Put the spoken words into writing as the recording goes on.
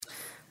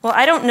Well,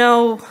 I don't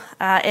know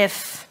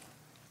if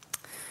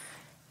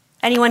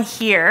anyone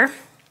here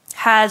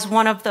has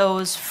one of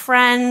those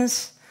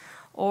friends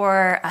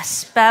or a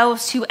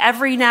spouse who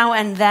every now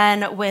and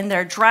then when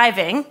they're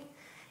driving,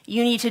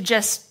 you need to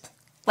just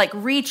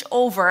reach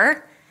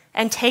over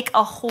and take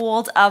a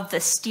hold of the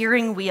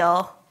steering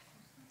wheel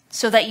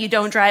so that you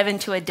don't drive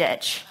into a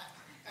ditch.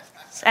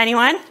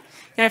 Anyone?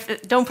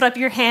 Don't put up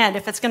your hand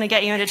if it's going to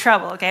get you into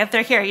trouble, okay? If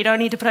they're here, you don't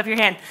need to put up your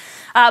hand.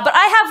 But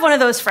I have one of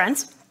those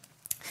friends.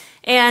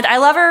 And I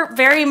love her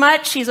very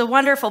much. She's a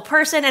wonderful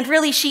person. And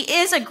really, she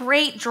is a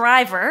great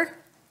driver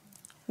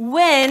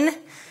when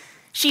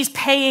she's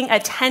paying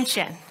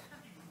attention.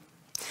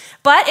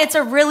 But it's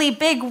a really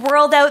big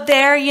world out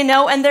there,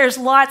 and there's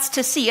lots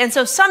to see. And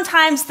so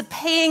sometimes the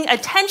paying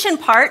attention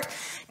part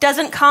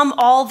doesn't come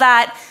all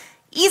that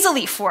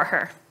easily for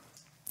her.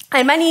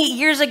 And many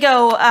years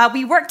ago,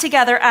 we worked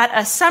together at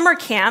a summer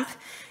camp,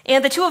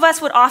 and the two of us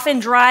would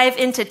often drive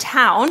into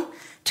town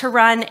to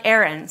run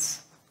errands.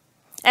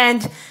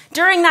 And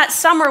during that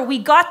summer, we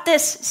got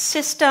this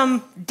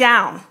system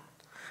down.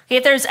 Okay,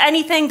 if there's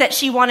anything that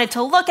she wanted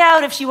to look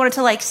out, if she wanted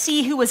to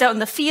see who was out in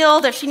the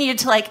field, if she needed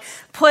to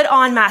put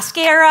on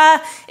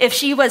mascara, if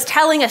she was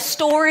telling a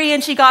story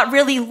and she got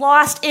really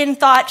lost in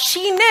thought,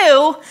 she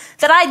knew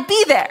that I'd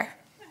be there.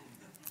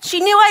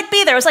 She knew I'd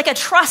be there. It was like a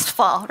trust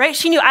fall, right?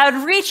 She knew I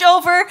would reach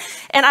over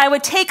and I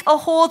would take a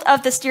hold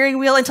of the steering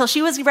wheel until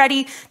she was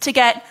ready to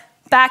get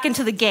back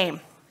into the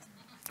game.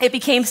 It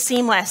became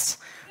seamless,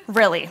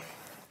 really.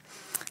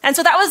 And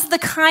so that was the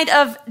kind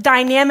of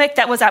dynamic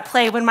that was at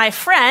play when my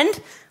friend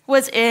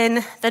was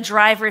in the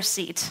driver's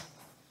seat.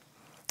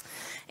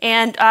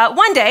 And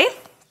one day,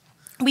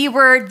 we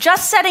were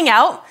just setting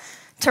out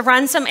to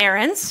run some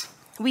errands.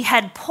 We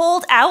had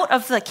pulled out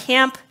of the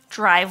camp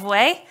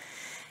driveway.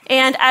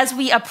 And as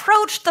we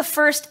approached the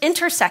first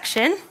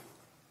intersection,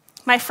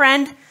 my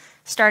friend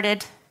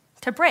started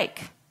to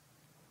brake,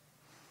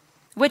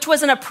 which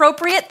was an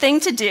appropriate thing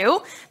to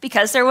do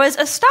because there was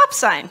a stop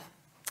sign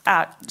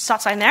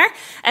there.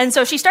 And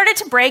so she started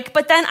to brake,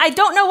 but then I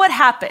don't know what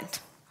happened.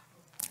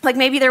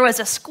 Maybe there was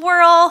a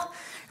squirrel, or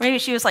maybe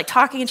she was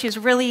talking and she was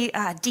really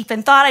deep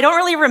in thought. I don't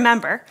really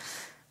remember.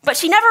 But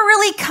she never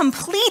really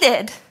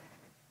completed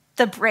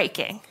the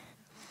braking.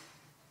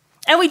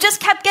 And we just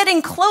kept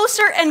getting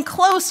closer and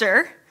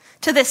closer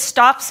to this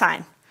stop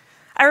sign.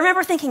 I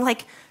remember thinking,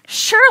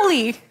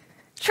 surely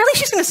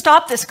she's going to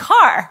stop this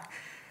car.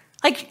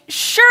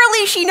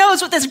 Surely she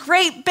knows what this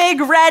great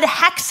big red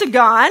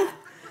hexagon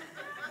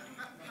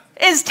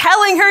is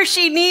telling her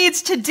she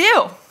needs to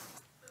do.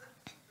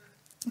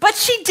 But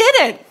she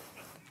didn't.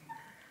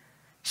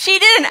 She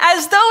didn't,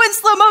 as though in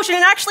slow motion,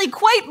 and actually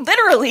quite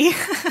literally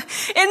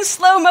in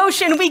slow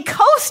motion, we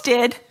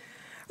coasted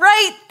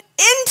right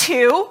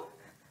into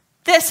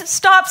this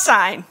stop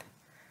sign.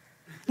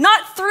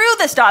 Not through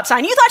the stop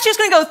sign. You thought she was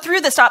going to go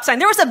through the stop sign.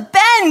 There was a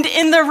bend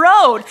in the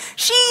road.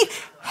 She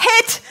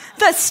hit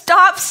the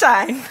stop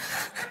sign.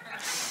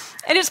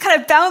 And it just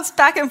kind of bounced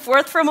back and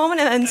forth for a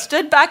moment and then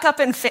stood back up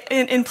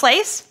in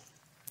place.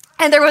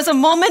 And there was a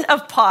moment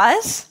of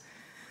pause.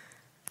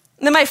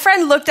 And then my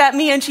friend looked at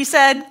me and she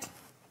said,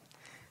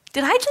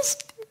 "Did I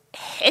just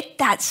hit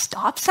that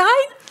stop sign?"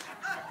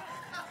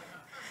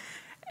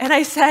 And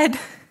I said,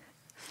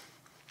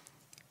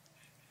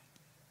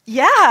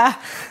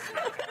 "Yeah."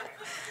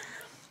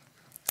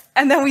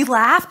 And then we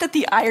laughed at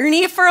the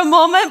irony for a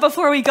moment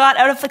before we got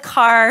out of the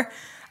car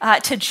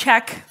to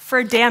check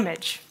for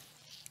damage.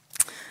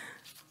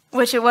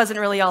 Which it wasn't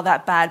really all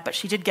that bad, but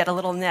she did get a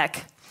little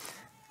nick.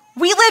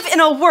 We live in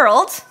a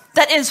world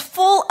that is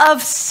full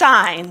of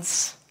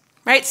signs,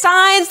 right?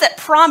 Signs that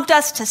prompt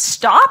us to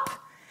stop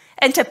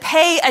and to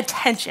pay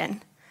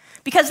attention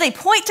because they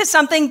point to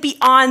something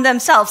beyond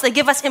themselves. They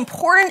give us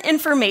important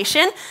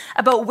information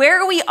about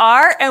where we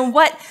are and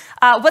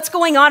what's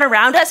going on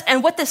around us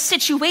and what the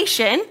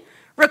situation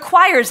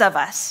requires of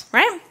us,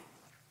 right?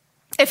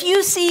 If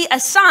you see a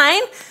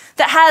sign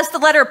that has the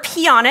letter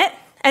P on it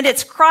and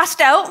it's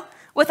crossed out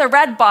with a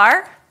red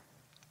bar,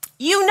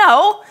 you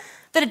know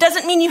that it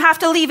doesn't mean you have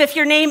to leave if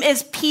your name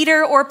is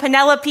Peter or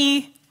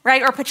Penelope,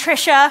 right, or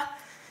Patricia.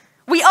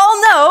 We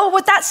all know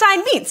what that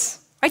sign means,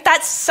 right?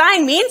 That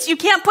sign means you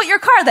can't put your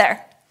car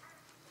there.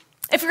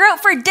 If you're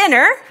out for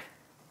dinner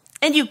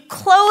and you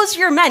close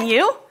your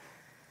menu,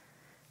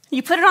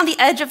 you put it on the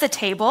edge of the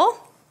table,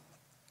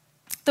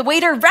 the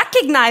waiter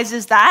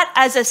recognizes that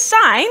as a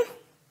sign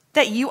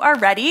that you are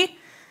ready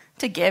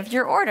to give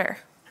your order.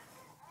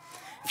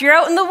 If you're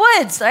out in the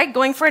woods, right,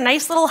 going for a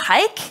nice little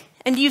hike,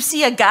 and you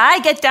see a guy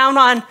get down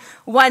on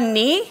one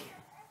knee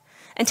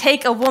and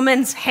take a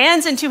woman's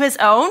hands into his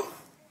own,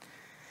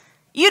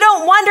 you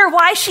don't wonder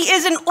why she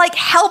isn't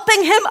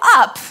helping him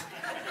up.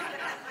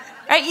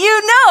 Right?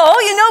 You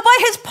know by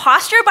his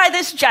posture, by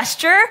this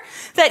gesture,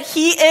 that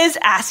he is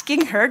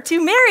asking her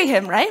to marry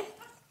him, right?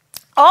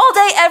 All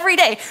day, every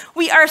day,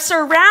 we are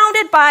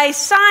surrounded by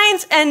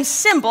signs and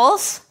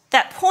symbols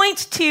that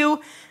point to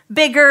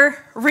bigger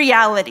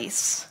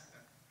realities,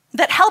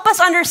 that help us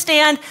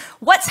understand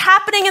what's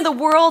happening in the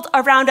world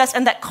around us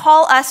and that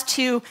call us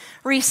to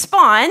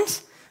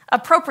respond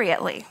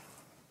appropriately.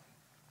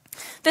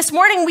 This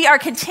morning, we are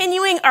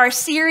continuing our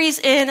series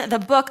in the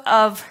book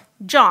of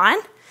John.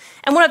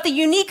 And one of the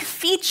unique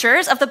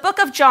features of the book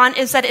of John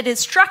is that it is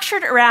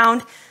structured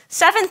around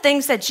 7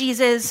 things that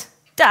Jesus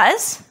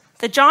does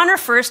that John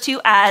refers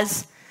to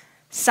as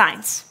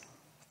signs.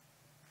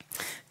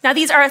 Now,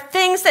 these are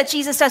things that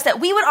Jesus does that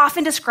we would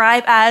often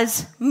describe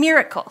as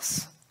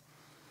miracles.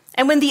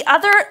 And when the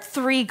other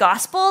 3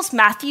 Gospels,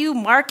 Matthew,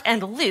 Mark,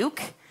 and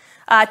Luke,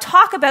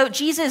 talk about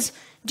Jesus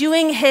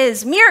doing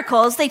his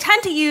miracles, they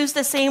tend to use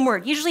the same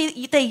word.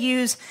 Usually they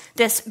use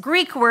this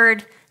Greek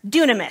word,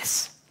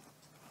 dunamis.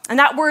 And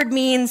that word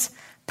means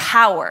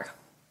power.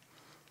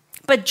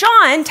 But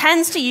John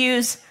tends to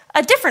use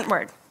a different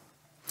word.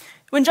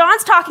 When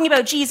John's talking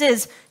about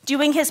Jesus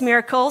doing his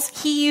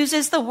miracles, he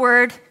uses the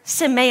word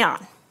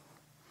semeion.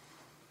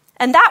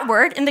 And that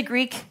word in the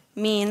Greek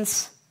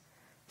means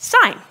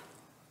sign.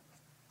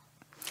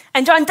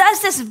 And John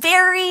does this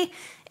very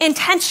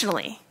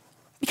intentionally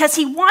because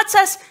he wants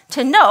us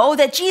to know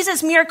that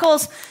Jesus'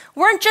 miracles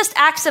weren't just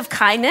acts of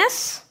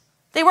kindness.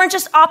 They weren't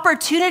just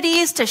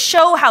opportunities to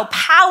show how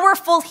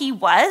powerful he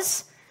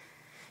was.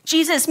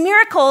 Jesus'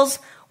 miracles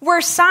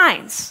were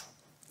signs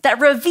that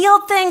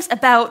revealed things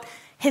about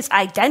his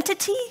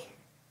identity,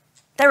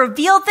 that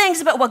revealed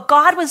things about what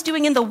God was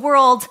doing in the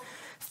world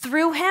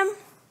through him.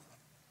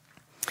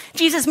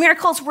 Jesus'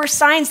 miracles were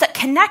signs that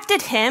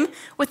connected him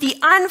with the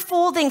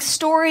unfolding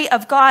story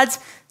of God's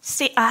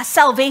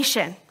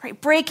salvation, right?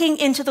 Breaking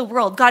into the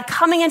world, God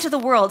coming into the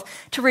world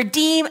to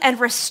redeem and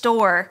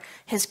restore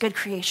his good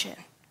creation.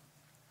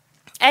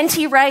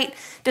 N.T. Wright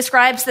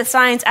describes the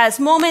signs as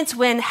moments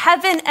when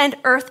heaven and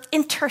earth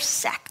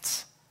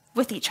intersect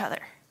with each other.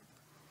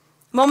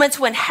 Moments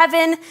when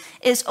heaven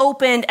is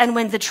opened and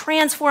when the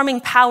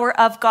transforming power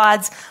of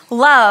God's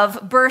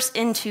love bursts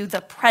into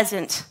the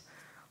present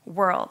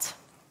world.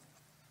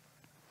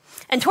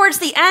 And towards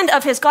the end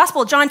of his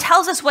gospel, John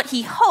tells us what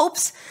he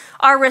hopes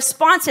our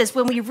response is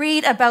when we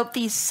read about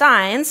these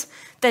signs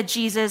that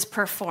Jesus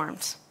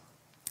performed.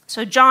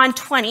 So John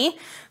 20,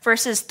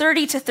 verses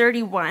 30 to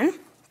 31,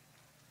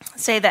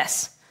 say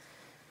this.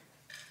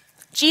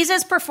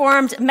 Jesus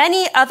performed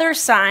many other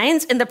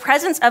signs in the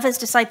presence of his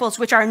disciples,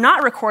 which are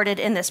not recorded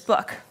in this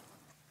book.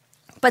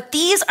 But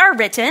these are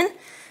written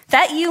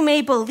that you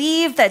may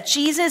believe that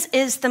Jesus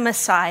is the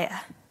Messiah,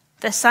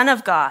 the Son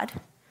of God,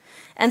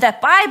 and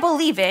that by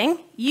believing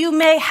you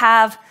may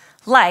have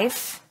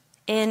life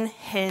in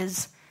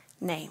his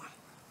name.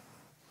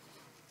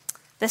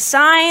 The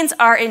signs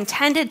are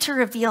intended to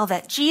reveal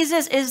that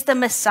Jesus is the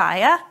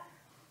Messiah,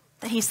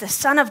 that he's the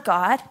Son of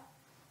God,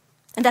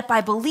 and that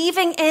by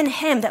believing in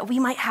him that we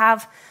might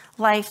have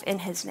life in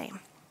his name.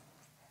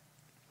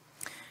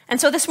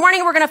 And so this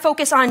morning we're going to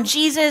focus on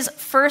Jesus'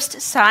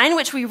 first sign,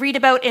 which we read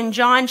about in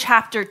John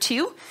chapter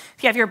 2.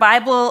 If you have your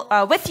Bible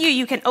with you,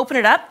 you can open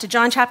it up to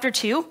John chapter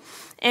 2.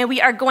 And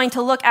we are going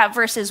to look at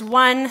verses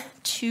 1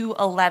 to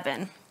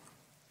 11.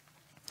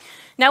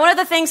 Now, one of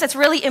the things that's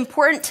really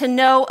important to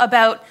know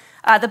about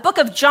the book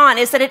of John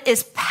is that it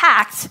is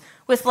packed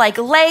with like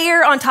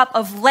layer on top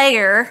of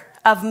layer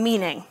of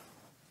meaning.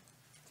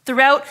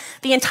 Throughout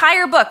the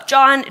entire book,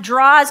 John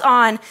draws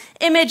on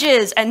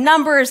images and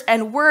numbers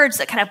and words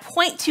that kind of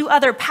point to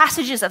other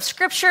passages of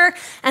Scripture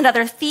and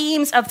other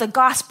themes of the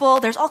gospel.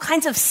 There's all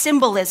kinds of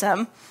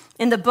symbolism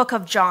in the book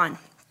of John.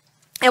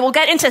 And we'll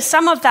get into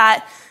some of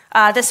that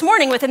this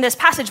morning within this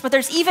passage, but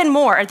there's even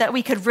more that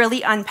we could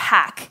really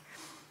unpack.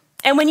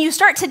 And when you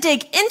start to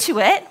dig into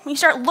it, when you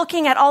start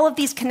looking at all of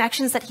these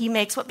connections that he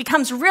makes, what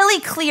becomes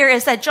really clear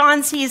is that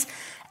John sees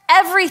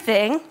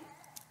everything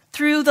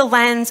through the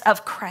lens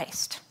of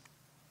Christ.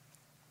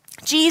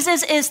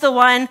 Jesus is the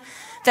one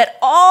that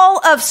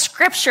all of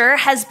Scripture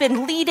has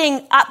been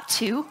leading up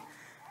to,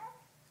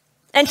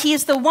 and he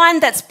is the one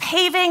that's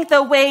paving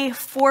the way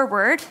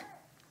forward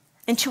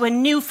into a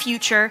new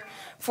future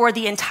for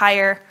the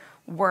entire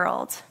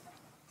world.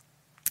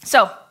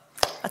 So,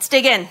 let's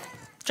dig in.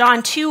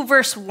 John 2,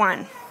 verse 1.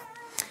 It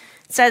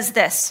says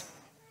this.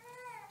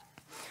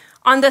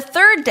 On the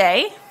 3rd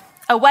day,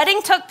 a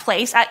wedding took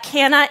place at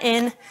Cana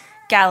in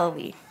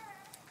Galilee.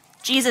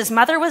 Jesus'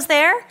 mother was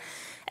there,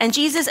 and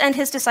Jesus and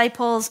his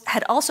disciples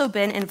had also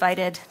been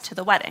invited to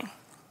the wedding.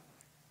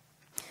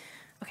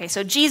 Okay,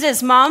 so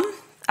Jesus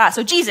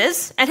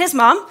and his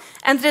mom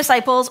and the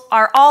disciples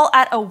are all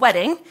at a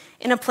wedding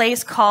in a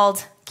place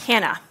called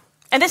Cana.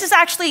 And this is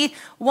actually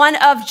one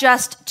of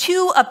just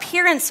 2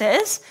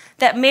 appearances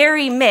that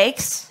Mary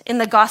makes in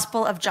the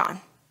Gospel of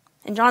John.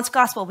 In John's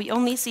Gospel, we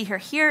only see her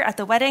here at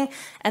the wedding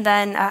and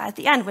then at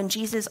the end when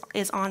Jesus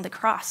is on the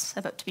cross,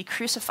 about to be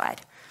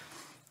crucified.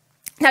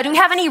 Now, do we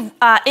have any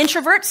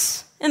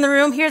introverts in the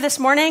room here this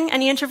morning?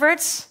 Any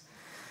introverts?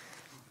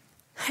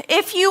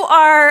 If you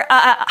are a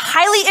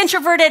highly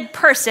introverted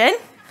person,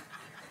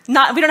 we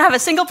don't have a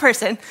single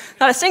person,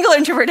 not a single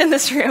introvert in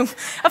this room.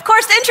 Of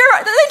course, the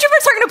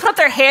introverts are going to put up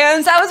their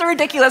hands. That was a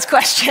ridiculous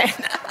question.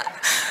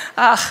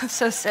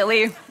 So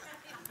silly.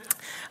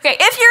 Okay,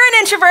 if you're an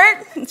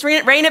introvert, let's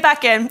rein it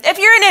back in. If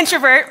you're an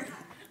introvert,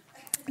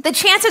 the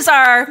chances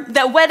are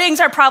that weddings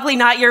are probably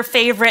not your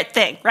favorite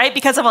thing, right?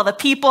 Because of all the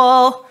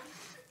people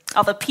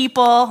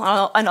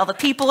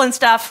and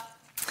stuff.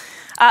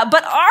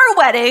 But our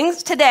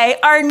weddings today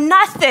are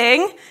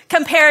nothing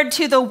compared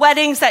to the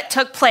weddings that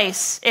took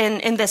place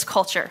in this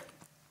culture.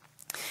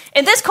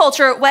 In this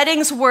culture,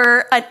 weddings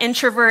were an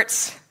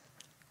introvert's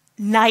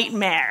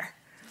nightmare.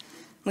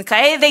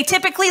 Okay? They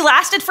typically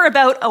lasted for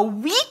about a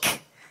week.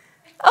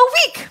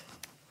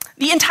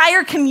 The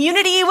entire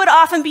community would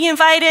often be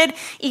invited.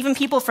 Even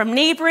people from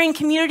neighboring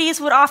communities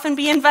would often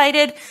be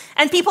invited.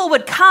 And people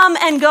would come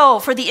and go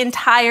for the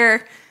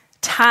entire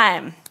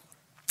time.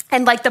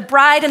 And like the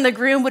bride and the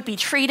groom would be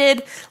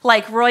treated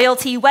like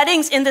royalty.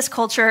 Weddings in this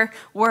culture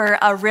were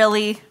a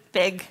really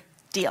big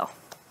deal.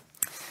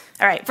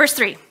 All right, verse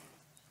 3.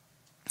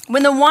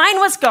 When the wine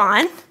was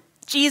gone,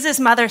 Jesus'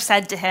 mother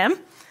said to him,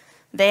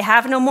 "They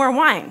have no more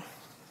wine."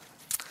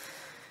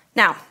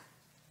 Now,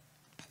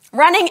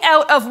 running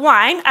out of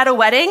wine at a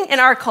wedding in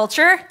our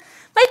culture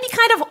might be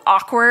kind of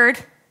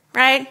awkward,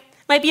 right?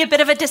 Might be a bit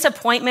of a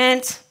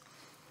disappointment.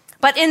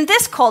 But in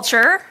this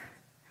culture,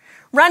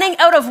 running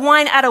out of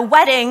wine at a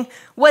wedding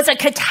was a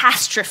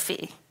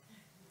catastrophe.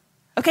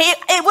 Okay,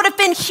 it would have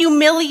been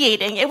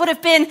humiliating. It would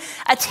have been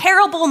a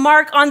terrible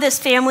mark on this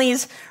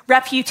family's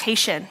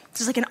reputation.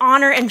 This is like an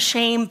honor and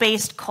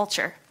shame-based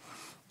culture.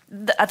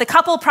 The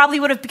couple probably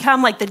would have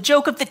become like the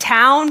joke of the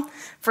town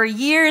for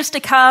years to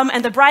come,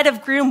 and the bride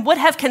and groom would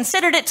have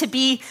considered it to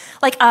be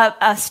like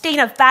a stain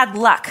of bad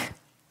luck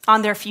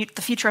on the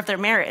future of their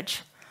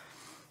marriage.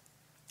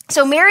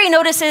 So Mary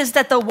notices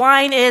that the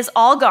wine is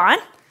all gone,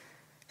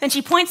 and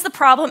she points the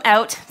problem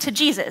out to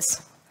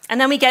Jesus. And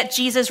then we get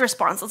Jesus'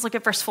 response. Let's look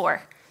at verse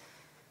 4.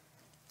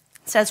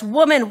 It says,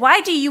 "Woman,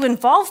 why do you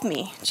involve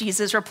me?"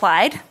 Jesus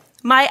replied,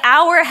 "My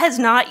hour has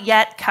not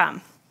yet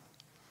come."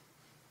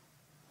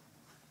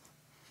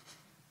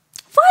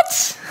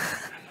 What?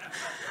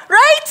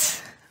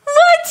 Right?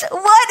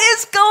 What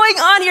is going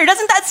on here?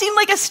 Doesn't that seem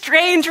like a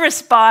strange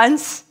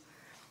response?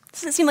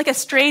 Doesn't it seem like a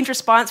strange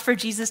response for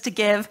Jesus to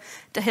give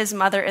to his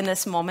mother in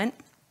this moment?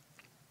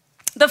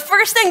 The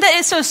first thing that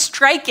is so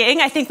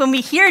striking, I think, when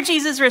we hear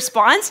Jesus'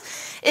 response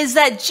is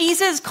that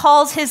Jesus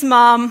calls his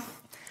mom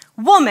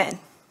woman,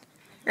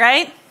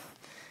 right?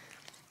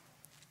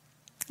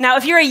 Now,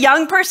 if you're a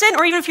young person,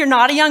 or even if you're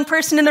not a young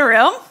person in the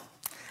room,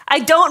 I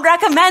don't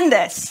recommend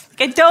this.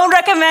 I don't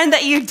recommend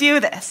that you do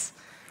this.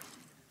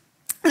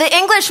 The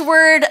English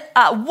word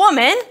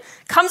woman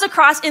comes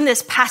across in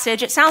this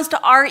passage. It sounds to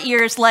our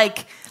ears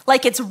like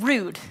it's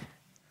rude,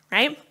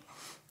 right?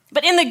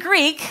 But in the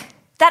Greek,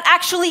 that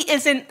actually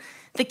isn't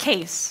the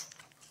case.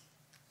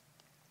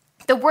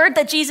 The word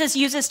that Jesus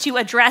uses to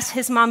address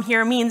his mom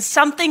here means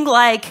something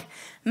like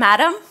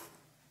madam,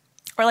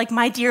 or like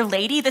my dear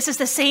lady. This is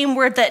the same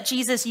word that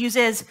Jesus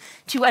uses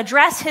to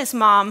address his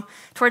mom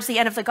towards the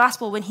end of the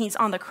gospel when he's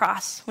on the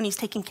cross, when he's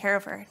taking care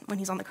of her, when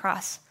he's on the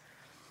cross.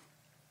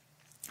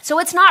 So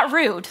it's not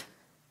rude,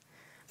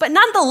 but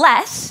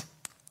nonetheless,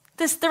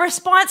 the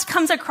response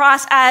comes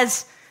across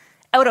as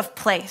out of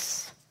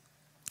place.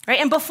 Right?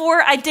 And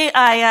before I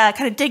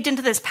kind of digged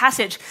into this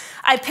passage,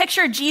 I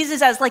pictured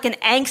Jesus as like an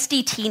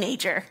angsty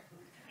teenager,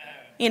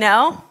 you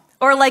know?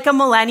 Or like a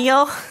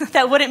millennial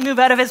that wouldn't move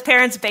out of his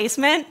parents'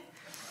 basement.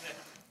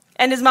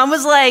 And his mom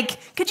was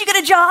like, "Could you get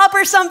a job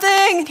or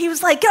something?" And he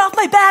was like, "Get off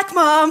my back,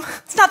 Mom.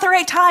 It's not the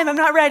right time. I'm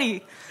not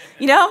ready."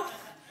 You know?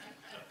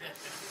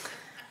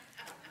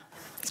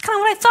 It's kind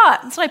of what I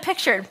thought. That's what I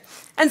pictured.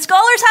 And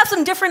scholars have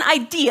some different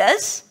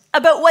ideas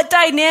about what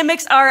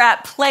dynamics are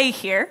at play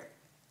here.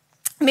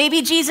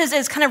 Maybe Jesus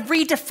is kind of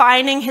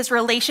redefining his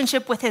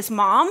relationship with his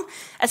mom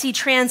as he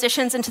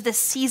transitions into this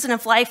season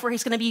of life where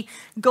he's going to be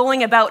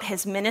going about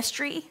his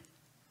ministry.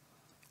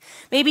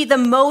 Maybe the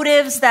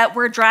motives that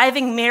were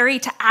driving Mary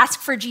to ask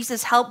for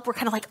Jesus' help were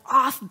kind of like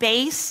off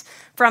base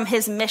from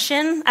his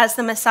mission as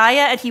the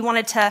Messiah, and he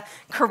wanted to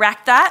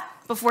correct that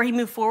before he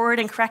moved forward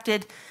and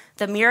corrected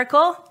the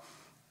miracle.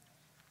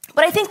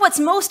 But I think what's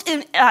most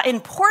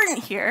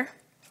important here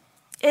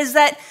is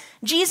that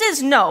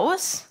Jesus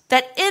knows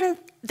that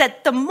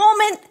the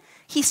moment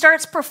he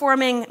starts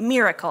performing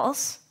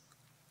miracles,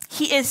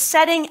 he is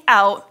setting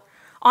out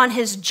on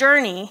his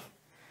journey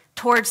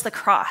towards the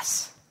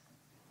cross.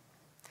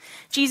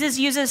 Jesus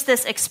uses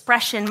this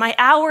expression, "My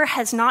hour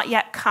has not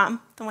yet come,"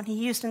 the one he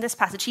used in this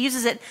passage. He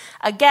uses it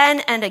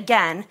again and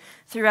again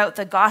throughout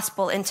the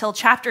gospel until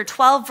chapter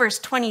 12, verse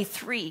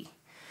 23,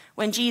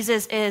 when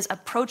Jesus is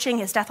approaching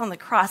his death on the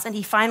cross, and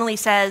he finally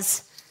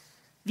says,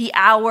 "The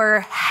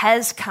hour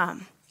has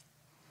come."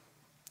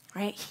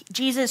 Right?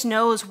 Jesus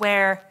knows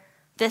where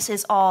this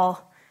is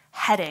all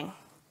heading.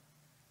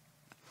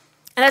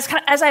 And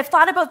as I've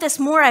thought about this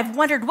more, I've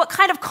wondered what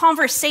kind of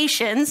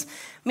conversations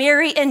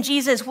Mary and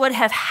Jesus would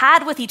have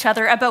had with each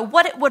other about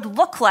what it would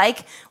look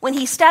like when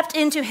he stepped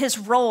into his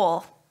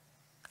role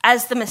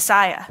as the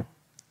Messiah.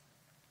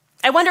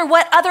 I wonder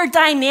what other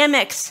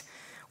dynamics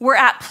were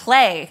at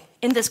play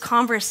in this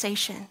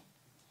conversation.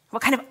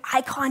 What kind of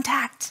eye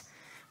contact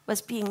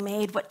was being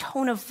made? What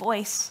tone of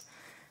voice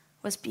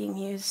was being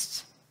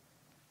used?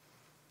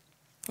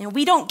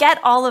 We don't get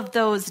all of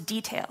those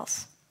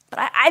details,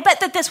 but I bet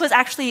that this was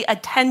actually a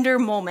tender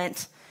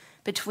moment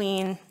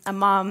between a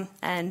mom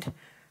and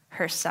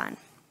her son.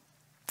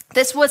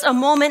 This was a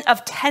moment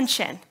of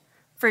tension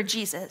for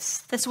Jesus.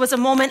 This was a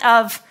moment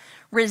of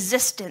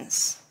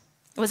resistance.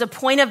 It was a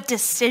point of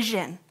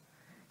decision.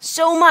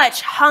 So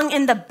much hung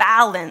in the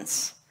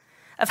balance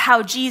of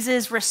how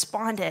Jesus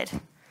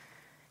responded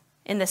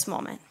in this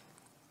moment.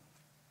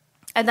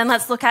 And then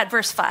let's look at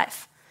verse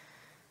 5.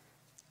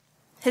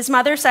 His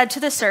mother said to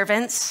the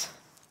servants,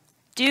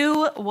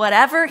 "Do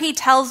whatever he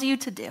tells you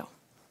to do."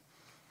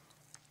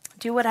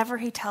 Do whatever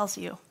he tells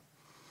you.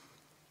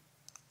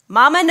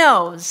 Mama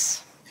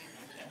knows.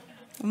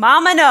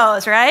 Mama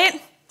knows,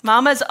 right?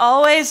 Mamas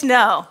always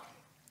know.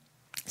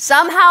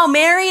 Somehow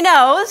Mary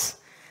knows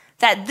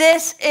that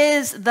this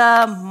is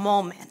the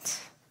moment.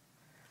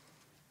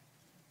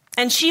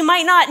 And she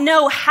might not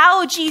know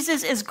how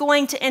Jesus is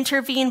going to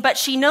intervene, but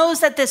she knows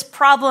that this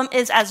problem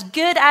is as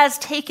good as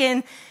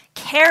taken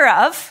care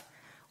of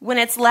when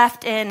it's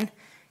left in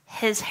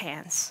his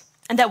hands,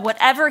 and that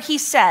whatever he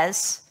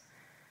says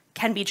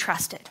can be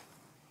trusted.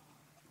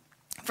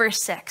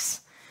 Verse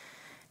 6.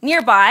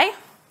 Nearby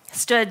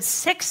stood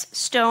 6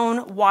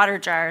 stone water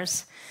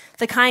jars,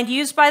 the kind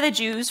used by the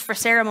Jews for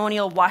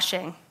ceremonial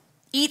washing,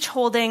 each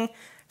holding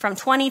from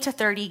 20 to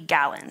 30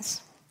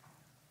 gallons.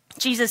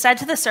 Jesus said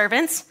to the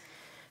servants,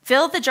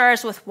 "Fill the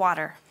jars with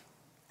water."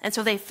 And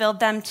so they filled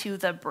them to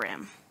the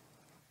brim.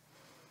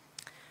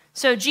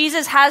 So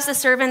Jesus has the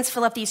servants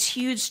fill up these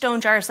huge stone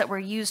jars that were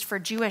used for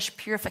Jewish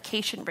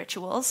purification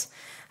rituals.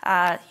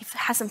 He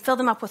has them fill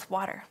them up with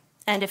water.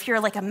 And if you're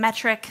like a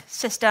metric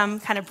system,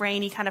 kind of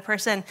brainy kind of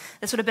person,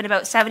 this would have been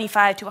about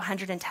 75 to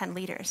 110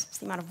 liters. It's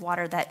the amount of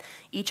water that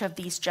each of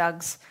these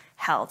jugs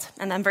held.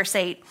 And then verse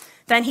 8,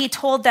 then he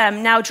told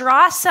them, "Now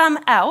draw some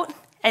out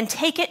and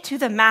take it to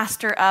the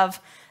master of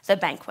the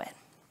banquet."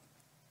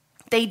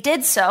 They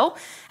did so,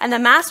 and the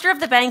master of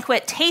the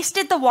banquet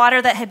tasted the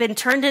water that had been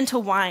turned into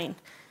wine.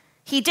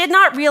 He did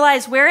not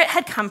realize where it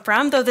had come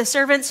from, though the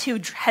servants who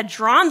had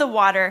drawn the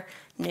water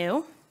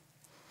knew.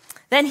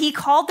 Then he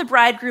called the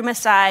bridegroom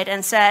aside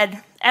and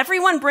said,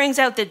 "Everyone brings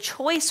out the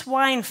choice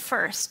wine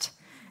first,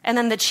 and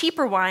then the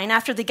cheaper wine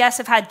after the guests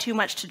have had too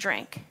much to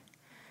drink.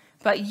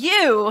 But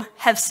you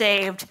have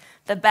saved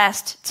the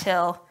best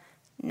till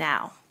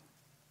now."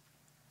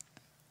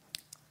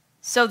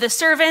 So the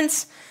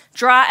servants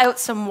draw out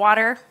some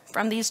water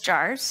from these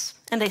jars,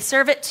 and they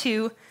serve it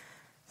to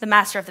the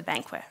master of the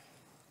banquet.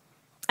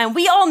 And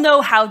we all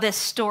know how this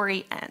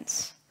story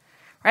ends,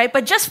 right?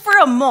 But just for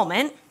a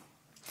moment,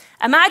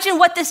 imagine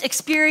what this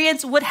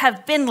experience would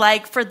have been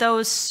like for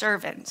those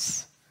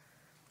servants.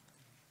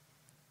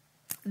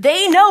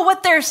 They know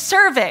what they're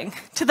serving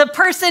to the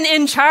person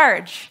in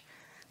charge.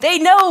 They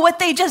know what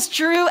they just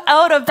drew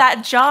out of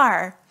that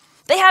jar.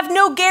 They have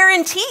no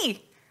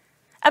guarantee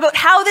about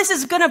how this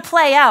is going to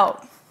play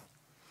out.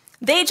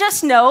 They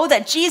just know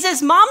that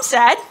Jesus' mom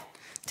said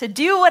to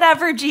do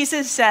whatever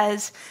Jesus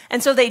says,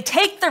 and so they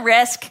take the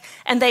risk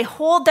and they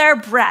hold their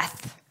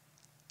breath.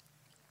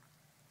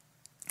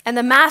 And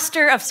the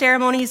master of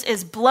ceremonies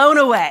is blown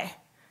away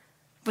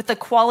with the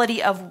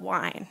quality of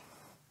wine.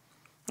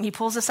 And he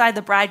pulls aside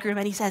the bridegroom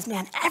and he says,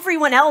 "Man,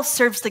 everyone else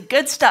serves the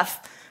good stuff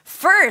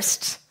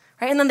first,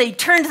 right? And then they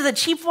turn to the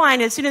cheap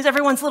wine as soon as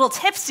everyone's a little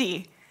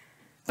tipsy.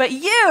 But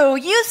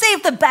you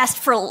saved the best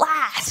for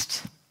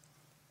last."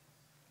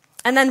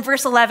 And then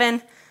verse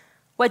 11,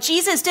 what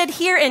Jesus did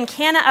here in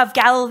Cana of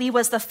Galilee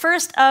was the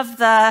first of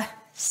the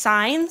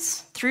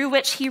signs through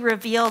which he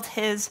revealed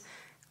his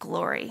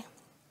glory.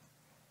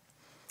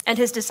 And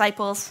his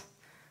disciples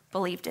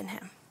believed in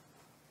him.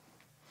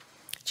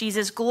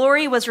 Jesus'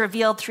 glory was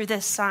revealed through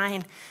this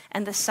sign,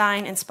 and the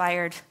sign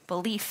inspired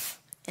belief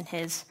in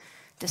his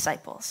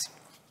disciples.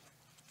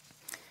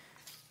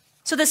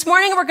 So this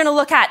morning we're going to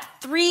look at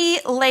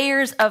 3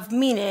 layers of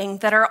meaning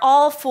that are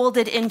all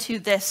folded into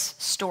this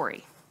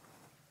story.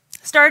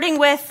 Starting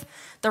with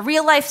the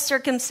real life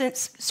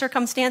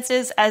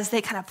circumstances as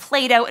they kind of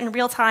played out in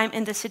real time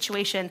in this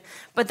situation,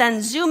 but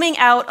then zooming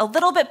out a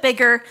little bit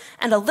bigger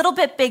and a little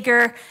bit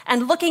bigger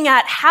and looking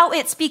at how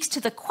it speaks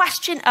to the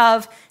question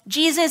of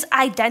Jesus'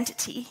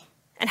 identity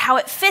and how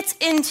it fits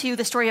into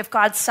the story of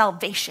God's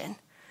salvation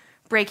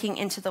breaking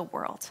into the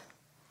world.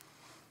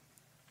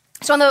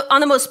 So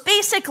on the most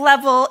basic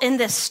level in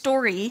this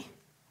story,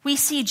 we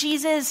see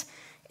Jesus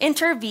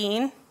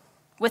intervene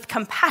with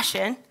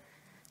compassion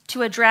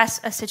to address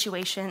a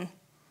situation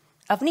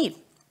of need,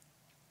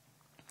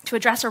 to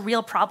address a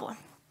real problem,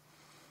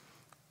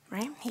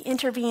 right? He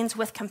intervenes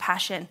with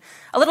compassion.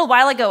 A little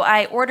while ago,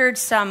 I ordered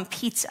some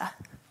pizza.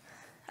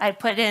 I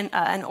put in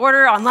an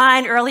order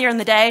online earlier in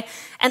the day,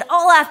 and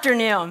all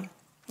afternoon,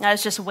 I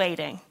was just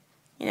waiting.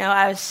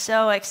 I was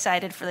so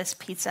excited for this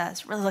pizza. I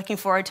was really looking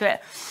forward to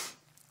it.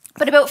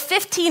 But about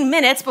 15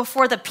 minutes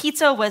before the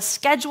pizza was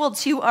scheduled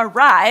to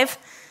arrive,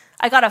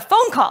 I got a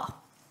phone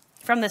call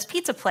from this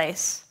pizza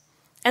place.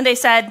 And they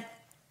said,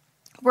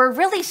 "We're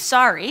really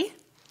sorry,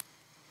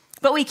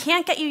 but we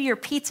can't get you your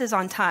pizzas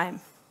on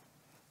time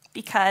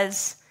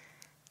because,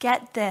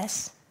 get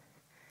this,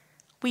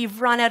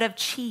 we've run out of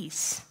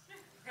cheese.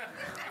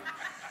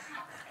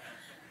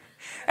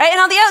 Right? And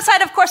on the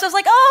outside, of course, I was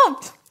like,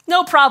 oh,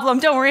 no problem.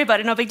 Don't worry about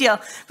it. No big deal.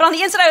 But on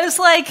the inside, I was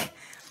like,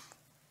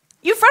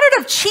 you've run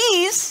out of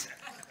cheese?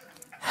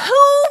 Who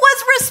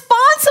was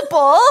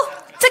responsible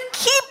to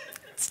keep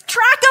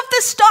track of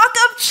the stock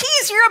of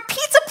cheese? You're a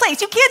pizza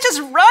place. You can't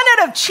just run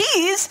out of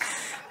cheese.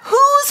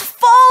 Whose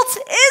fault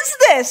is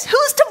this?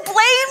 Who's to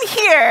blame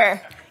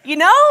here? You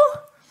know?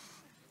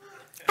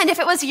 And if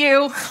it was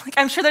you, like,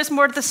 I'm sure there's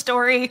more to the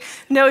story.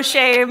 No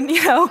shame.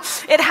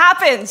 It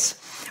happens.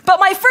 But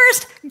my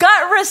first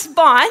gut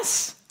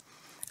response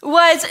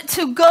was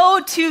to go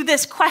to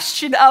this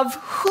question of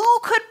who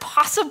could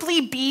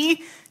possibly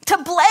be to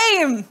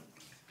blame?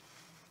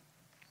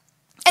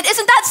 And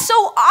isn't that so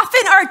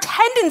often our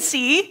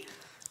tendency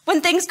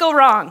when things go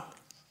wrong?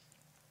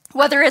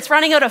 Whether it's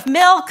running out of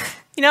milk,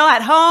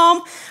 at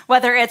home,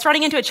 whether it's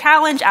running into a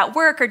challenge at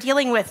work or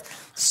dealing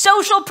with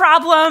social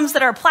problems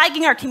that are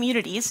plaguing our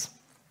communities,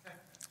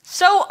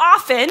 so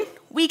often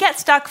we get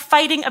stuck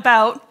fighting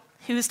about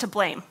who's to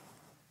blame.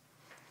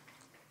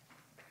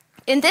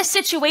 In this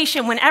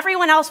situation, when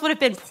everyone else would have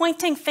been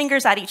pointing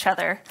fingers at each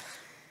other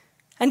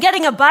and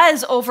getting a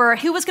buzz over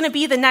who was going to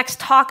be the next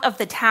talk of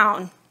the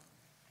town,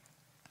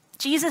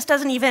 Jesus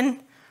doesn't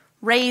even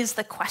raise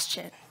the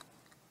question.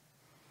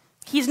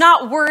 He's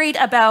not worried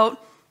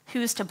about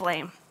who's to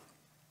blame.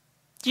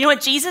 Do you know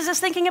what Jesus is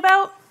thinking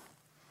about?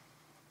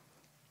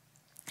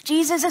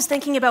 Jesus is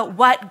thinking about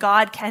what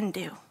God can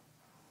do.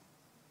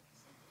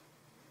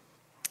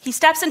 He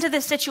steps into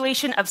this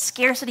situation of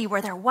scarcity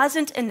where there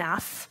wasn't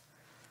enough,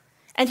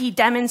 and he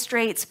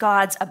demonstrates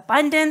God's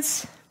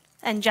abundance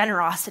and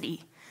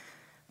generosity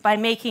by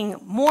making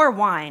more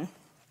wine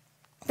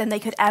than they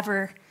could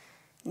ever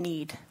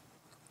need.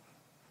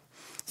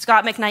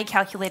 Scott McKnight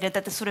calculated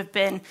that this would have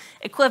been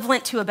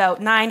equivalent to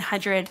about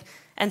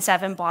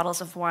 907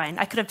 bottles of wine.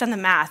 I could have done the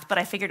math, but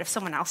I figured if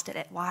someone else did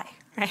it, why,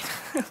 right?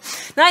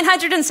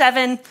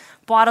 907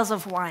 bottles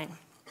of wine.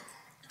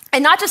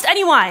 And not just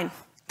any wine.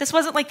 This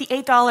wasn't like the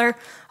 $8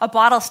 a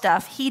bottle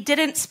stuff. He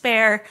didn't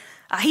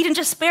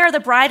just spare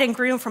the bride and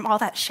groom from all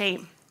that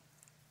shame.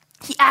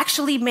 He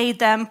actually made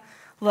them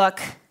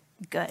look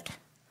good.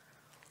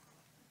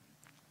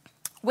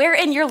 Where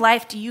in your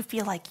life do you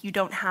feel like you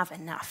don't have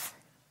enough?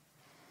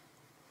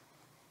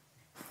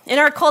 In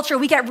our culture,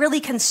 we get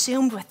really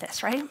consumed with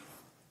this, right?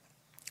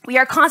 We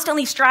are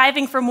constantly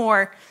striving for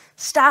more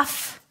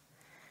stuff.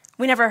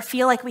 We never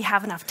feel like we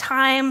have enough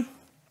time.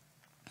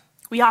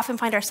 We often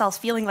find ourselves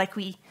feeling like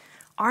we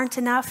aren't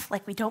enough,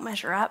 like we don't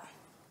measure up.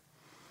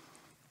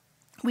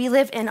 We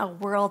live in a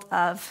world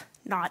of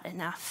not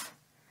enough.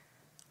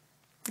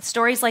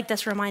 Stories like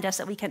this remind us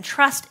that we can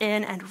trust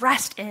in and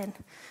rest in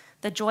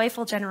the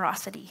joyful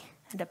generosity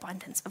and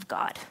abundance of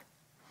God.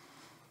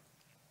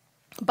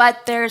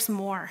 But there's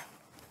more.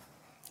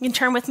 You can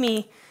turn with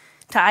me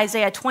to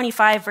Isaiah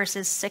 25,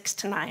 verses 6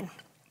 to 9.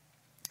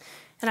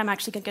 And I'm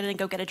actually going to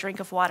go get a drink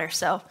of water.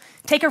 So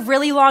take a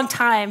really long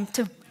time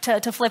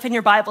to flip in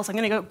your Bibles. I'm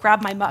going to go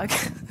grab my mug.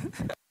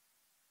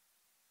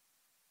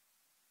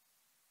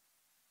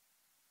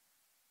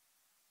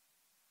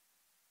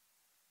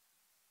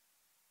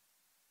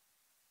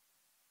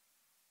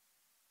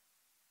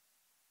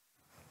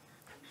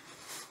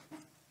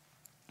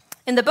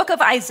 In the book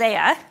of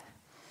Isaiah,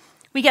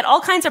 we get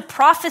all kinds of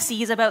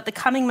prophecies about the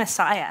coming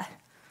Messiah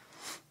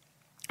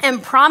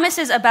and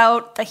promises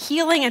about the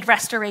healing and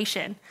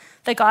restoration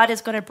that God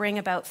is going to bring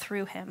about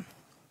through him.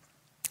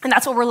 And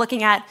that's what we're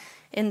looking at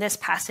in this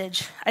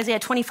passage, Isaiah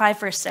 25,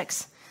 verse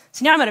 6.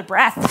 So now I'm out of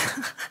breath.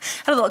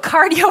 Had a little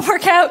cardio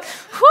workout.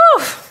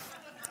 Whew.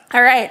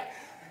 All right.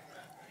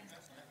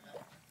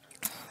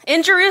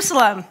 In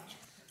Jerusalem,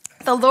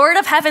 the Lord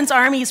of heaven's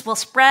armies will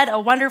spread a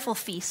wonderful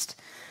feast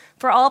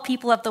for all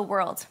people of the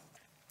world.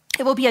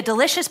 It will be a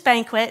delicious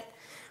banquet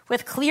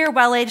with clear,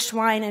 well-aged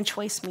wine and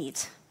choice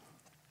meat.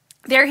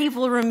 There he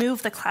will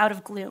remove the cloud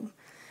of gloom,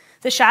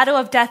 the shadow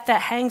of death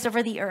that hangs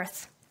over the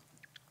earth.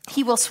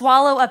 He will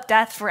swallow up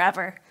death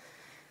forever.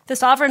 The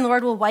sovereign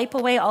Lord will wipe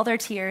away all their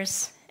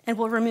tears and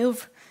will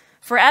remove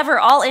forever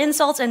all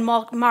insults and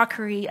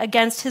mockery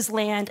against his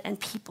land and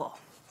people.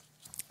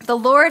 The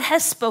Lord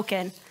has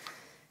spoken.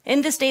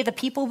 In this day the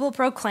people will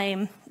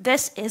proclaim,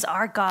 "This is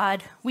our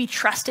God. We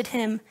trusted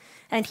him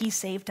and he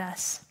saved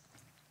us.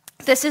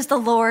 This is the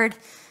Lord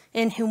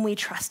in whom we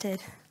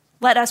trusted.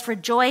 Let us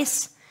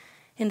rejoice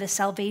in the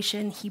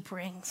salvation he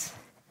brings."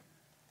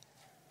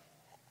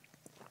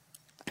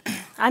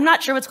 I'm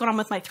not sure what's going on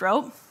with my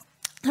throat.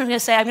 I'm going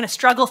to say I'm going to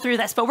struggle through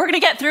this, but we're going to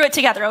get through it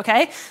together,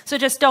 okay? So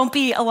just don't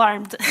be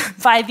alarmed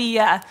by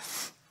the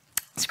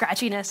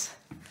scratchiness.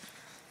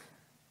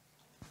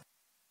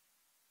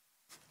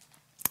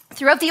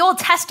 Throughout the Old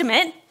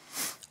Testament,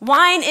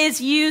 wine is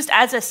used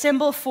as a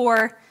symbol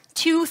for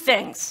two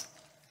things: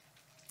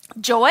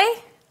 joy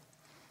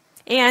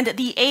and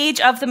the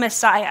age of the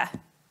Messiah,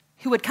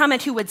 who would come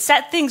and who would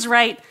set things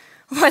right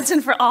once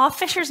and for all.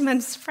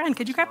 Fisherman's friend,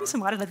 could you grab me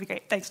some water? That'd be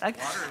great. Thanks, Doug.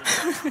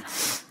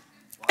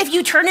 if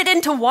you turn it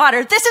into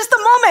water, this is the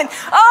moment.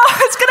 Oh,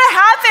 it's going to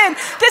happen.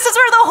 This is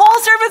where the whole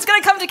sermon's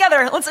going to come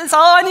together. It's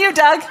all on you,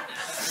 Doug.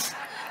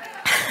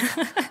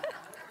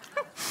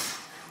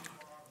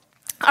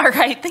 All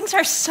right, things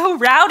are so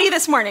rowdy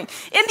this morning.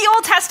 In the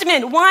Old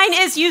Testament, wine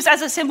is used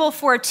as a symbol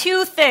for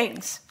two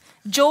things: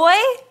 joy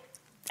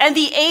and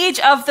the age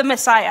of the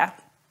Messiah.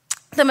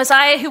 The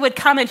Messiah who would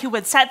come and who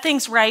would set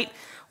things right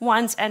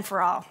once and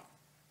for all.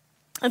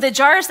 And the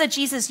jars that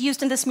Jesus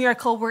used in this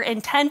miracle were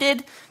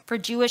intended for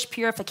Jewish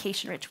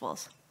purification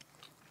rituals.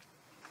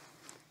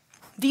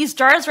 These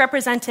jars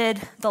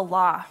represented the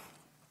law.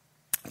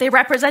 They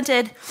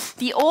represented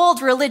the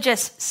old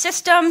religious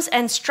systems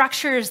and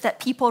structures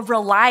that people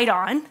relied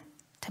on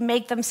to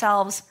make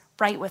themselves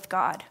right with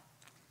God.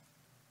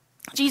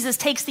 Jesus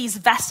takes these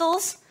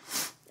vessels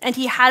and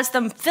he has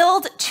them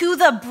filled to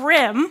the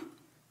brim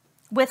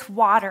with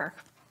water.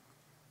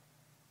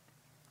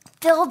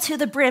 Filled to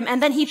the brim,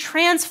 and then he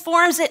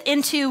transforms it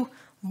into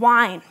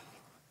wine.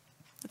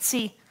 Let's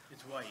see.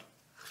 It's white.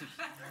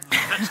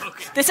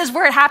 Okay. This is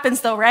where it happens,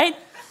 though, right?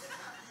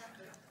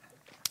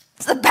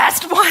 It's the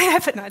best wine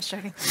I've been. Not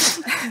joking.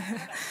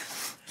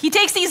 He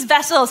takes these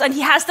vessels and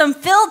he has them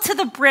filled to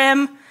the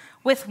brim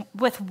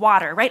with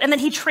water, right? And then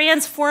he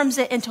transforms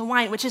it into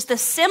wine, which is the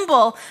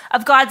symbol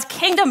of God's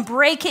kingdom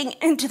breaking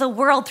into the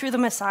world through the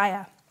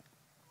Messiah.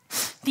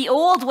 The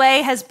old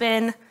way has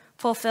been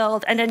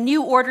fulfilled and a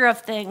new order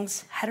of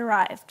things had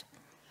arrived.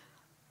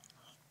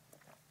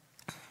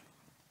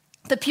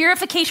 The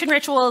purification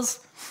rituals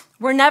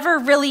were never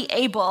really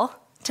able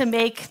to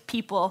make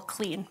people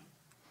clean.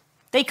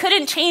 They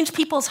couldn't change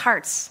people's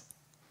hearts.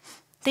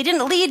 They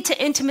didn't lead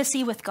to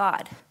intimacy with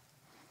God.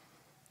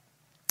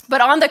 But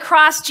on the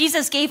cross,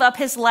 Jesus gave up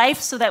his life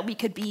so that we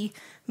could be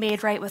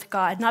made right with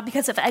God, not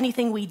because of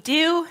anything we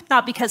do,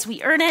 not because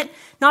we earn it,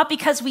 not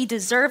because we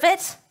deserve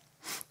it,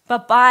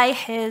 but by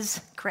his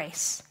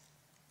grace.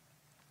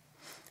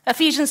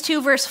 Ephesians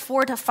 2, verse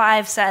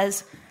 4-5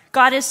 says,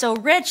 God is so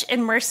rich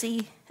in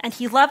mercy, and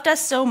he loved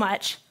us so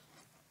much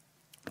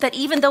that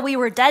even though we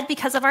were dead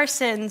because of our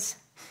sins,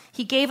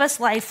 he gave us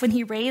life when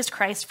he raised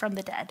Christ from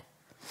the dead.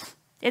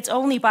 It's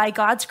only by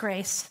God's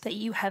grace that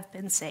you have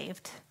been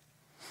saved.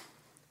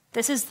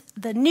 This is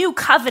the new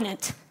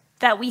covenant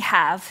that we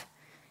have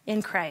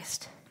in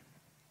Christ.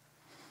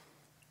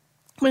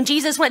 When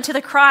Jesus went to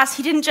the cross,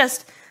 he didn't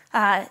just,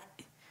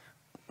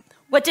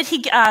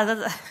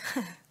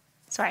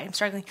 Sorry, I'm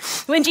struggling.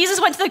 When Jesus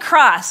went to the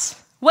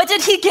cross, what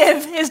did he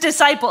give his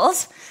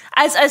disciples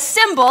as a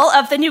symbol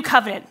of the new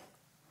covenant?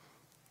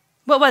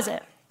 What was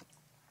it?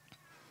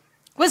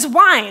 It was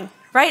wine,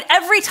 right?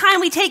 Every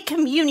time we take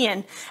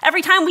communion,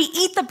 every time we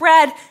eat the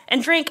bread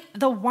and drink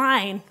the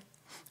wine,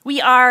 we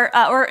are,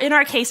 or in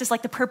our case, it's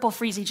like the purple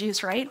freezy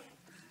juice, right?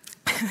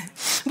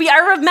 We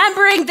are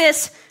remembering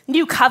this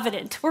new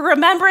covenant. We're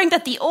remembering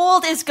that the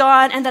old is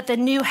gone and that the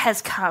new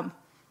has come.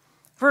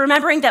 We're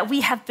remembering that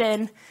we have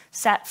been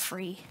set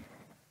free.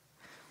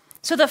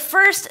 So the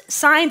first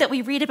sign that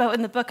we read about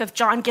in the book of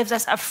John gives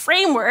us a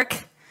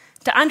framework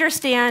to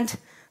understand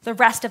the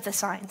rest of the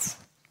signs.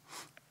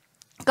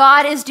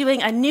 God is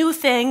doing a new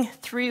thing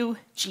through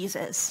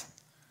Jesus.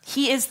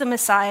 He is the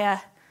Messiah,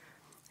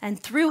 and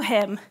through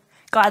him,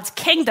 God's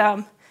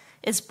kingdom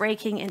is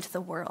breaking into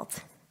the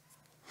world.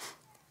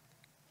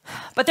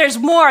 But there's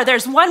more.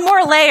 There's one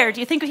more layer. Do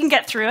you think we can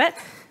get through it?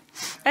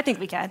 I think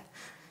we can.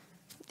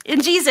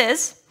 In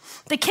Jesus,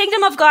 the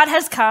kingdom of God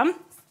has come,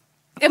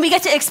 and we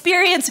get to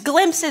experience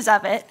glimpses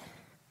of it,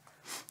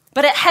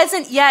 but it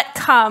hasn't yet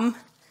come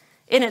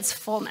in its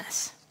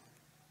fullness,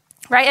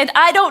 right? And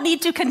I don't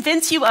need to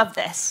convince you of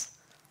this.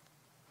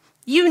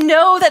 You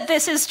know that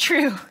this is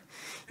true.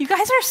 You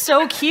guys are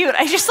so cute.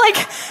 I just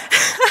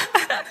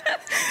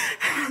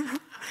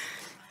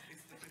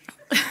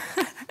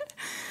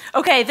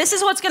Okay, this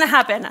is what's going to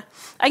happen.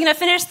 I'm going to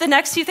finish the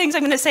next few things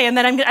I'm going to say, and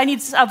then I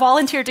need a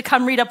volunteer to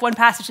come read up one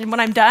passage. And when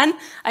I'm done,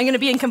 I'm going to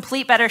be in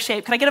complete better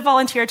shape. Can I get a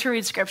volunteer to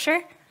read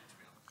scripture?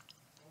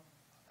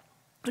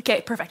 Okay,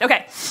 perfect.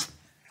 Okay.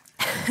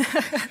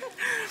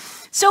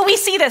 So we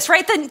see this,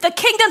 right? The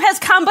kingdom has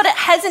come, but it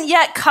hasn't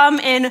yet come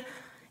in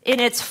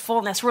its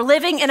fullness. We're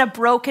living in a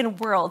broken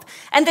world.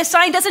 And this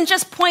sign doesn't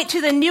just point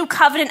to the new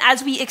covenant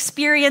as we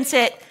experience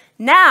it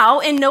now,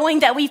 in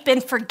knowing that we've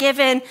been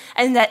forgiven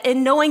and that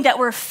in knowing that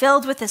we're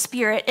filled with the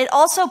Spirit. It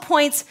also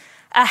points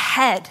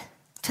ahead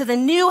to the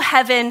new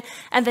heaven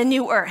and the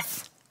new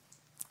earth,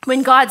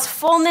 when God's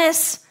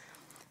fullness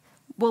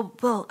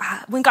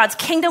when God's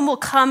kingdom will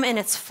come in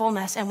its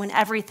fullness, and when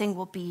everything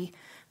will be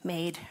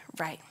made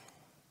right.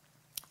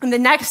 In the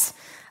next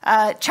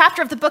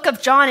chapter of the book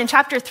of John, in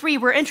chapter 3,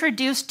 we're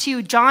introduced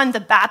to John the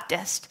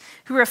Baptist,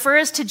 who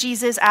refers to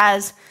Jesus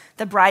as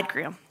the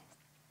bridegroom.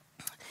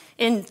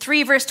 In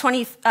 3 verse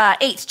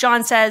 28,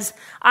 John says,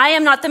 I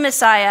am not the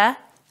Messiah,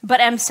 but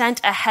am sent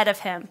ahead of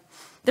him.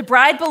 The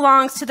bride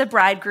belongs to the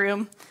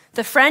bridegroom.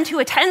 The friend who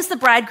attends the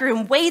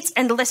bridegroom waits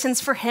and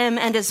listens for him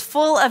and is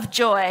full of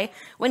joy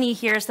when he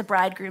hears the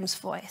bridegroom's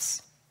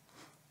voice.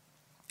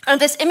 And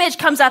this image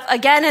comes up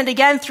again and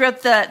again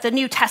throughout the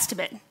New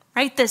Testament,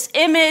 right? This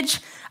image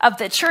of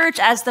the church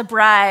as the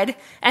bride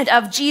and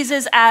of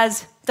Jesus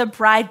as the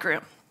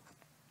bridegroom.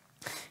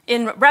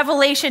 In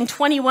Revelation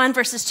 21,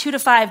 verses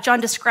 2-5, John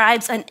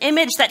describes an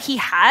image that he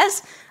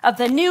has of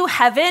the new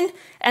heaven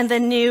and the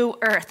new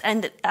earth.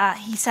 And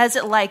he says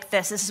it like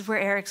this. This is where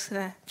Eric's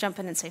going to jump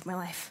in and save my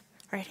life.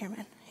 Right here,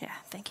 man. Yeah,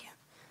 thank you.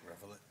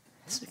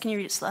 So can you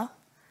read it slow?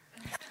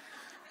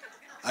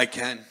 I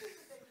can.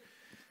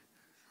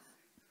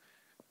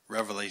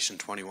 Revelation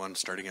 21,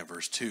 starting at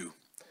verse 2.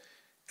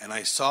 And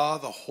I saw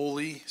the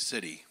holy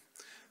city,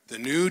 the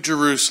new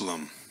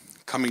Jerusalem,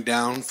 coming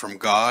down from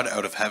God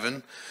out of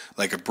heaven,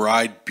 like a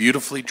bride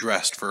beautifully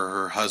dressed for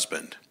her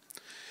husband.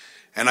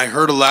 And I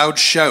heard a loud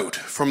shout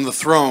from the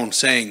throne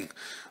saying,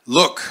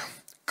 "Look,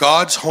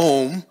 God's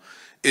home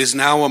is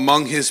now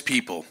among his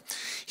people.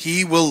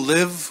 He will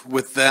live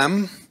with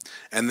them,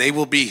 and they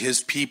will be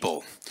his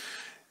people.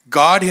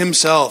 God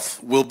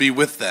himself will be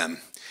with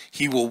them.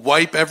 He will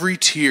wipe every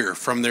tear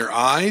from their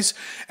eyes,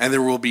 and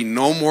there will be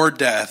no more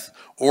death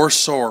or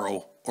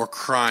sorrow or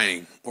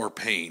crying or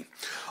pain.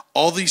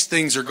 All these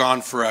things are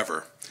gone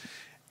forever."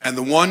 And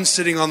the one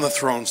sitting on the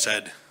throne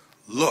said,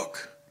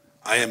 "Look,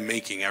 I am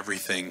making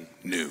everything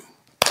new."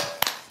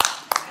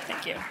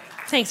 Thank you.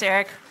 Thanks,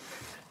 Eric.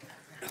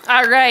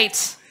 All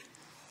right.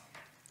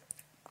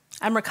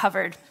 I'm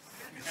recovered.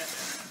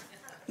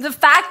 The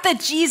fact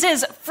that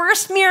Jesus'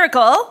 first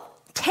miracle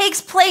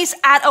takes place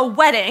at a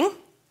wedding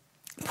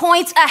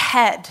points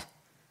ahead,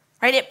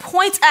 right? It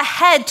points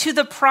ahead to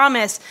the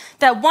promise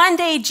that one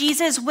day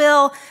Jesus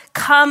will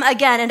come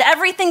again, and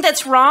everything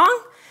that's wrong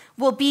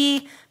will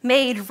be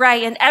made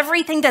right, and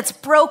everything that's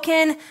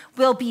broken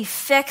will be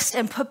fixed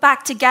and put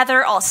back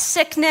together. All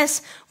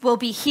sickness will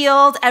be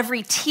healed.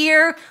 Every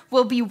tear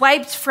will be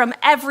wiped from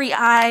every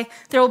eye.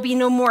 There will be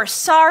no more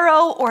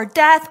sorrow or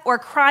death or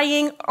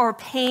crying or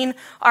pain.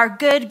 Our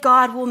good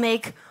God will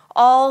make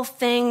all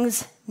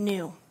things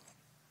new,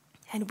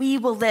 and we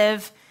will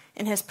live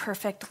in his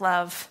perfect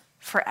love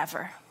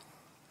forever.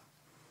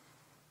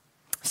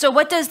 So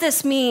what does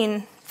this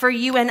mean for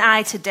you and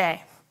I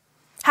today?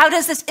 How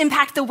does this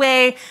impact the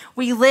way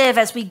we live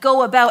as we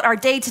go about our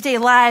day-to-day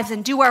lives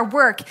and do our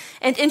work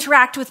and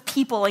interact with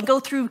people and go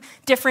through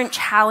different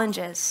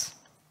challenges?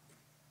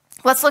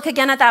 Let's look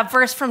again at that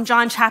verse from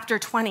John chapter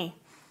 20.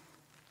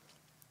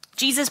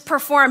 Jesus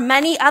performed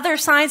many other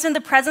signs in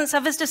the presence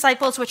of his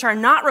disciples, which are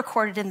not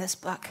recorded in this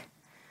book.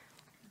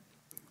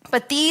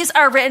 But these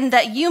are written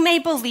that you may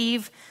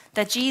believe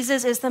that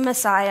Jesus is the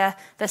Messiah,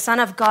 the Son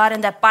of God,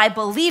 and that by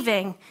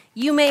believing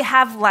you may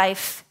have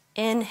life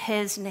in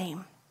his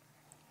name.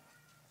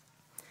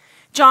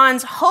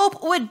 John's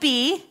hope would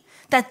be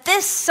that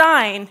this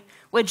sign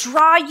would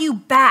draw you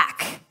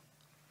back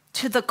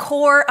to the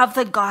core of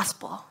the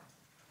gospel,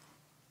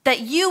 that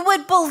you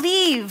would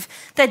believe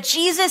that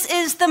Jesus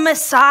is the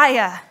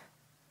Messiah,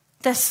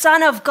 the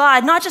Son of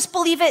God, not just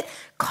believe it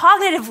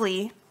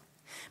cognitively,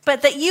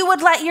 but that you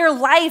would let your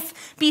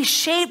life be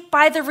shaped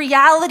by the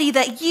reality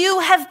that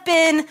you have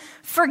been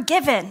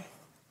forgiven,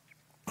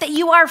 that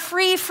you are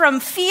free from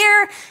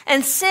fear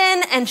and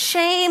sin and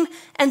shame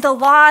and the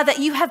law, that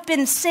you have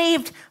been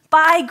saved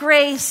by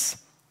grace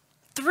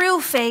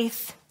through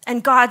faith,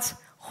 and God's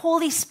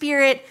Holy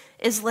Spirit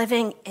is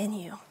living in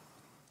you.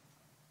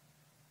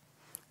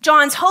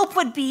 John's hope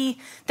would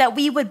be that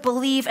we would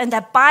believe, and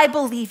that by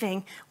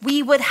believing,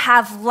 we would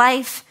have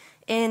life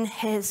in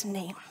his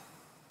name.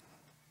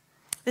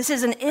 This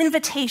is an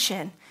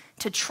invitation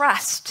to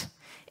trust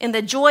in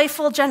the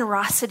joyful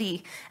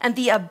generosity and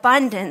the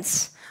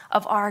abundance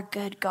of our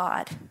good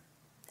God,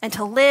 and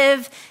to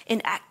live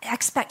in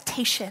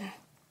expectation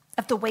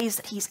of the ways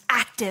that he's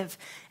active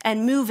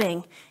and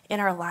moving in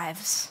our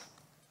lives.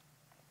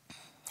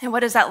 And what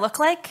does that look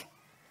like?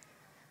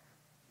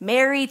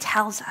 Mary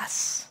tells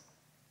us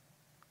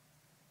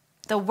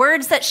the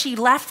words that she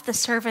left the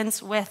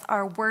servants with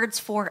are words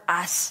for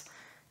us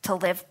to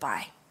live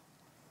by.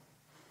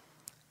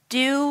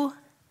 Do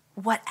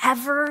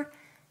whatever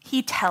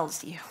he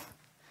tells you.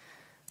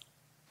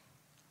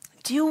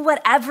 Do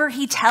whatever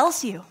he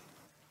tells you.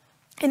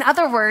 In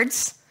other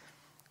words,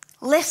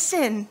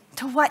 listen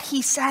to what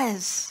he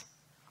says.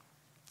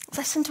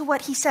 Listen to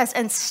what he says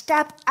and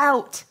step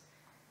out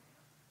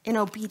in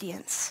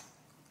obedience.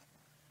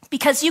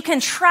 Because you can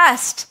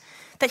trust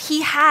that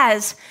he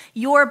has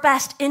your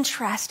best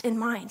interest in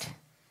mind.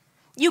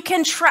 You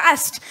can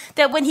trust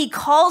that when he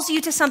calls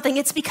you to something,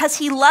 it's because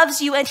he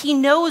loves you and he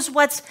knows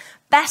what's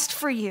best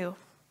for you.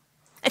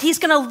 And he's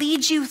going to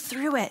lead you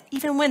through it,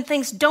 even when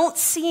things don't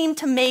seem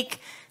to make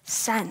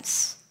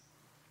sense.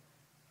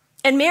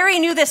 And Mary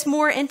knew this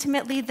more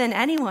intimately than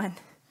anyone,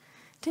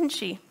 didn't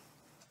she?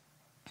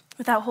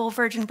 With that whole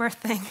virgin birth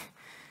thing,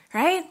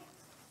 right?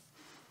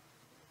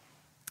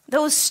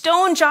 Those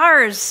stone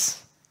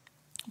jars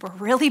were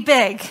really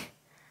big.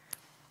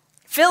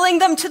 Filling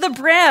them to the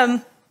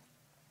brim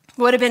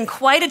would have been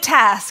quite a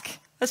task.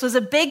 This was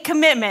a big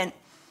commitment.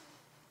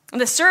 And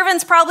the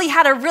servants probably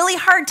had a really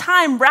hard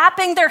time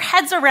wrapping their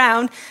heads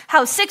around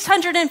how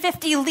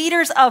 650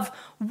 liters of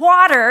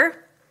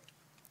water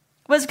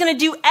was going to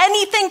do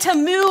anything to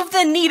move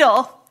the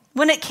needle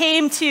when it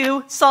came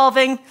to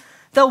solving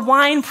the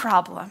wine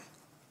problem.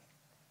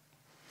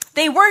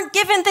 They weren't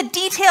given the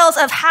details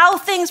of how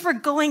things were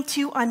going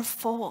to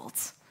unfold.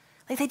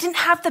 Like, they didn't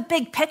have the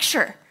big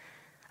picture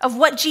of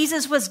what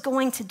Jesus was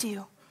going to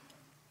do.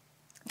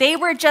 They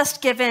were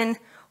just given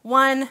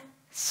one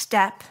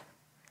step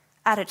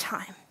at a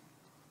time.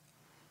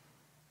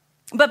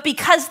 But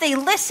because they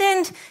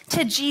listened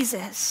to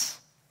Jesus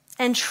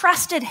and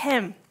trusted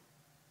him,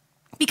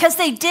 because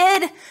they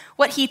did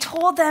what he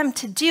told them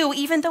to do,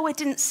 even though it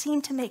didn't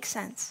seem to make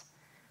sense,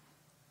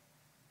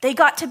 they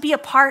got to be a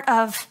part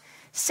of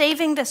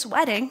saving this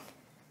wedding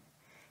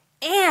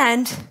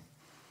and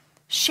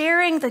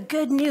sharing the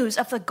good news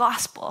of the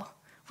gospel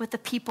with the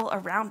people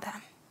around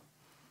them,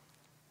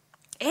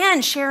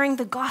 and sharing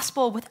the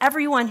gospel with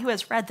everyone who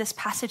has read this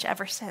passage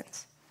ever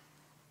since.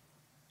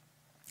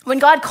 When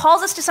God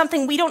calls us to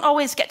something, we don't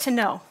always get to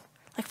know.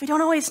 Like, we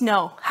don't always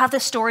know how the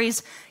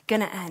story's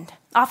gonna end.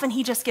 Often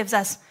he just gives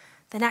us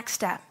the next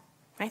step,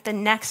 right? The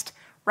next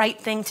right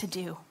thing to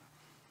do.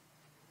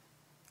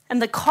 And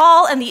the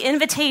call and the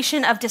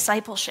invitation of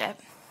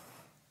discipleship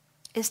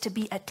is to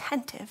be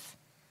attentive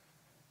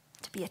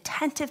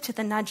to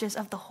the nudges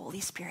of the Holy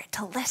Spirit,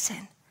 to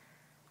listen,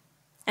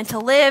 and to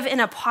live in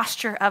a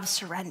posture of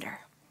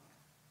surrender,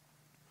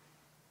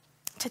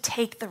 to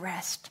take the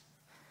risk,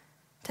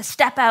 to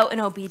step out in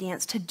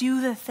obedience, to do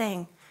the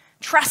thing,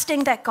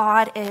 trusting that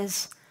God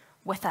is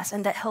with us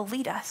and that he'll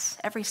lead us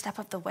every step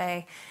of the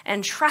way,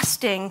 and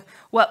trusting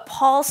what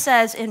Paul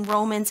says in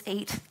Romans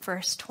 8,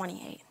 verse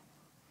 28,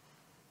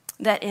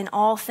 that in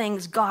all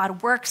things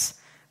God works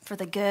for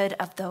the good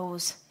of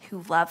those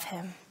who love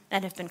him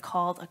and have been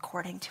called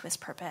according to his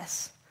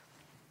purpose.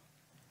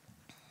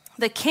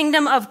 The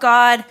kingdom of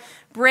God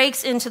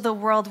breaks into the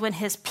world when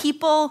his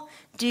people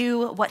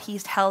do what he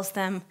tells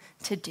them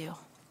to do.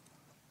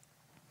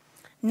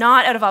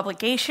 Not out of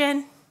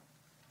obligation,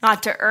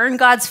 not to earn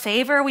God's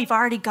favor, we've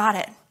already got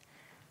it,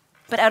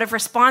 but out of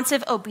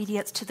responsive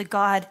obedience to the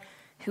God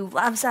who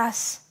loves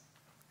us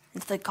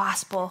and to the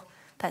gospel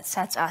that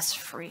sets us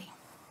free.